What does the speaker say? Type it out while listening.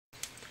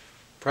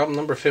Problem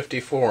number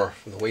 54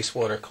 from the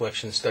Wastewater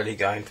Collection Study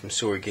Guide from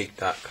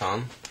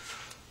Sewergeek.com.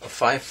 A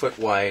 5-foot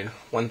wide,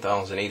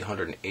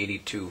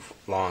 1,882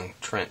 long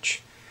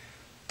trench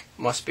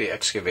must be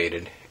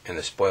excavated and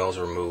the spoils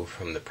removed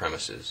from the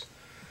premises.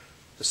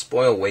 The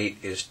spoil weight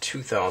is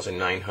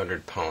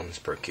 2,900 pounds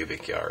per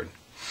cubic yard,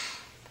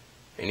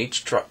 and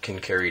each truck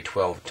can carry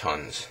 12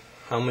 tons.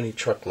 How many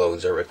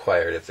truckloads are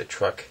required if the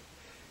trench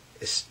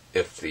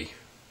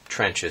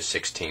is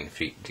 16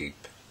 feet deep?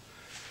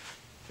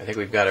 I think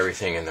we've got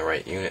everything in the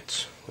right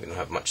units. We don't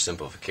have much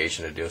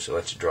simplification to do, so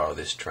let's draw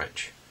this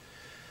trench.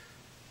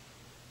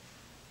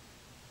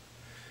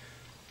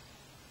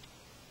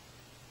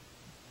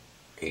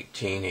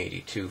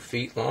 (1882)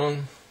 feet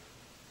long,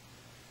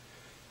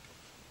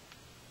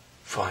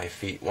 5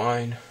 feet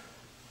wide,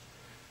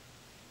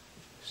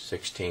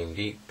 16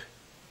 deep.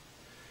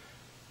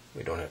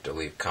 We don't have to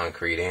leave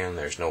concrete in,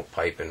 there's no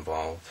pipe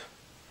involved.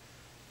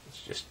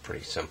 It's just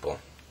pretty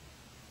simple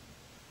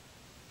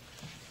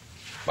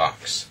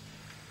box.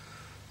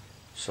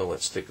 So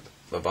let's think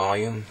the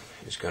volume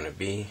is going to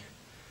be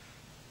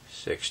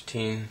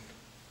 16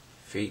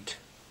 feet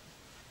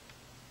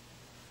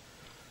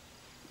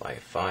by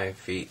 5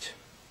 feet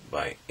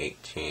by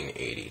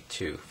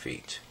 1882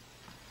 feet.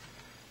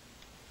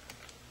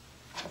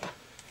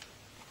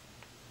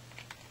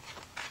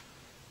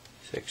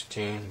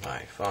 (16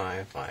 by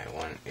 5 by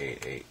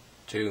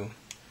 1882)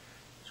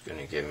 is going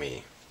to give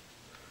me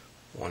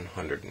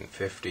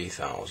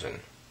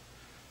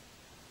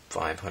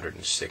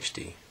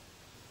 150,560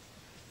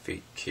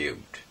 feet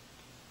cubed.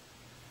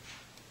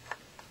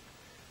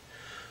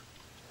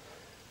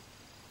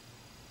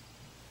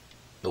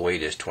 The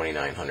weight is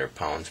 2,900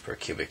 pounds per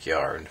cubic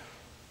yard,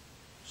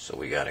 so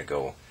we can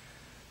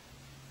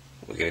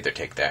either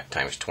take that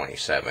times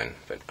 27,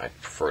 but I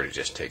prefer to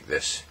just take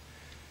this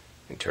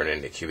and turn it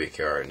into cubic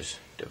yards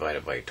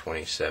divided by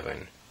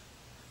 27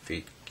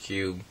 feet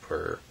cubed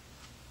per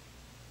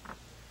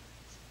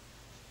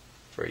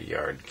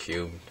yard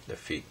cubed. The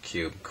feet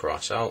cubed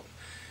cross out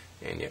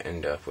and you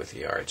end up with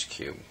yards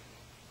cubed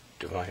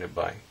divided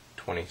by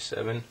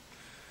 27.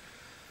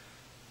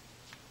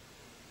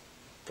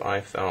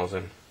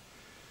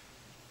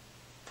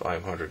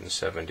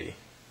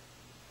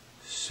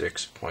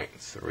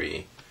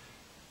 5,576.3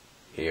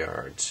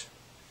 yards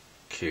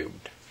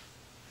cubed.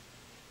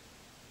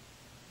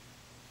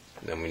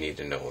 And then we need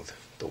to know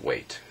the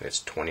weight. It's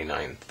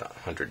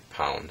 2,900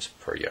 pounds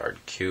per yard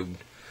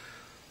cubed.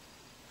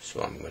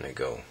 So I'm going to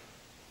go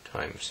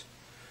times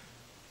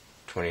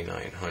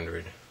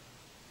 2,900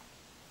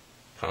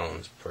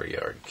 pounds per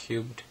yard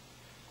cubed.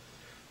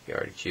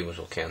 Yard cubes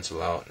will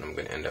cancel out, and I'm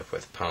going to end up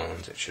with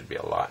pounds. It should be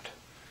a lot.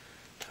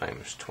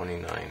 Times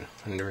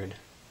 2,900.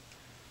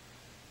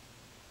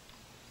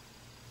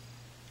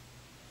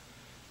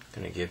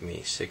 Going to give me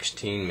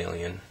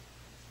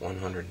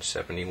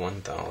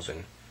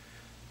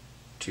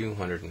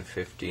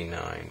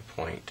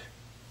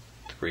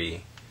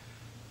 16,171,259.3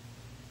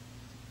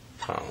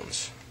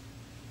 pounds.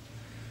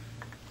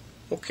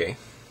 Okay.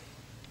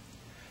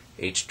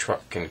 Each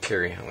truck can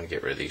carry, I'm going to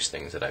get rid of these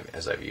things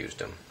as I've used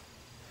them.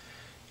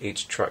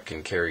 Each truck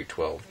can carry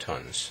 12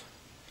 tons.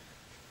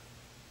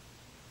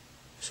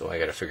 So I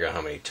got to figure out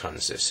how many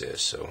tons this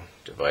is. So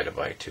divided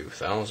by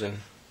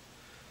 2,000.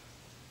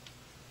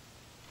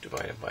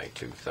 Divided by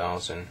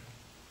 2,000.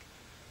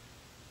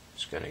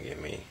 It's going to give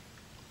me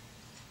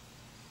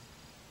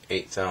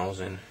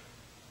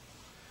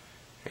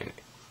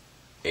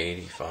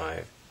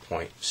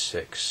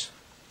 8,085.6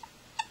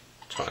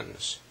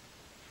 tons.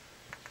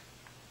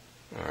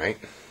 Alright,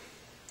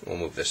 we'll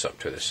move this up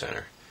to the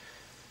center.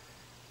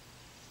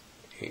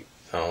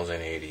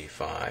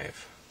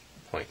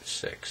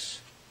 8,085.6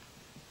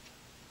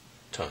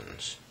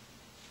 tons.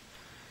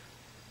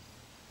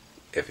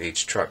 If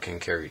each truck can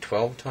carry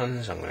 12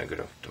 tons, I'm going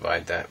to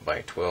divide that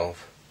by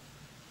 12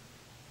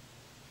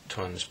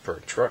 tons per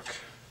truck.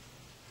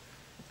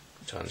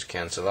 Tons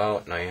cancel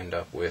out, and I end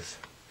up with,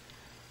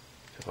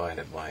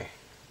 divided by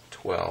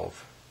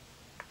 12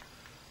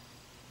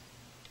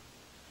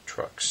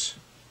 trucks,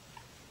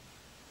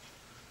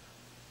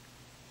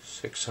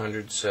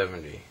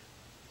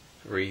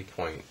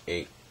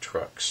 673.8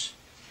 trucks.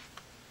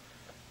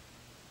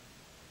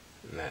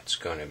 And that's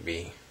going to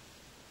be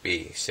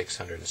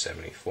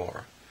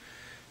 674.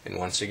 And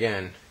once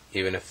again,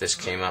 even if this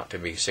came out to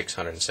be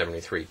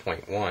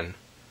 673.1,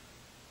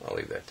 I'll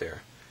leave that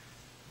there.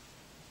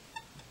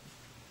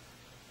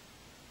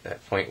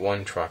 That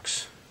 0.1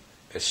 trucks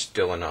is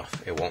still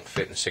enough. It won't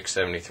fit in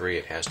 673,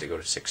 it has to go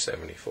to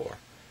 674.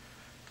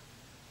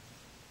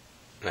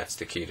 And that's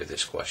the key to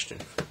this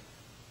question.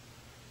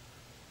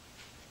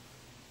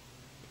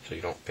 So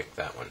you don't pick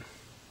that one.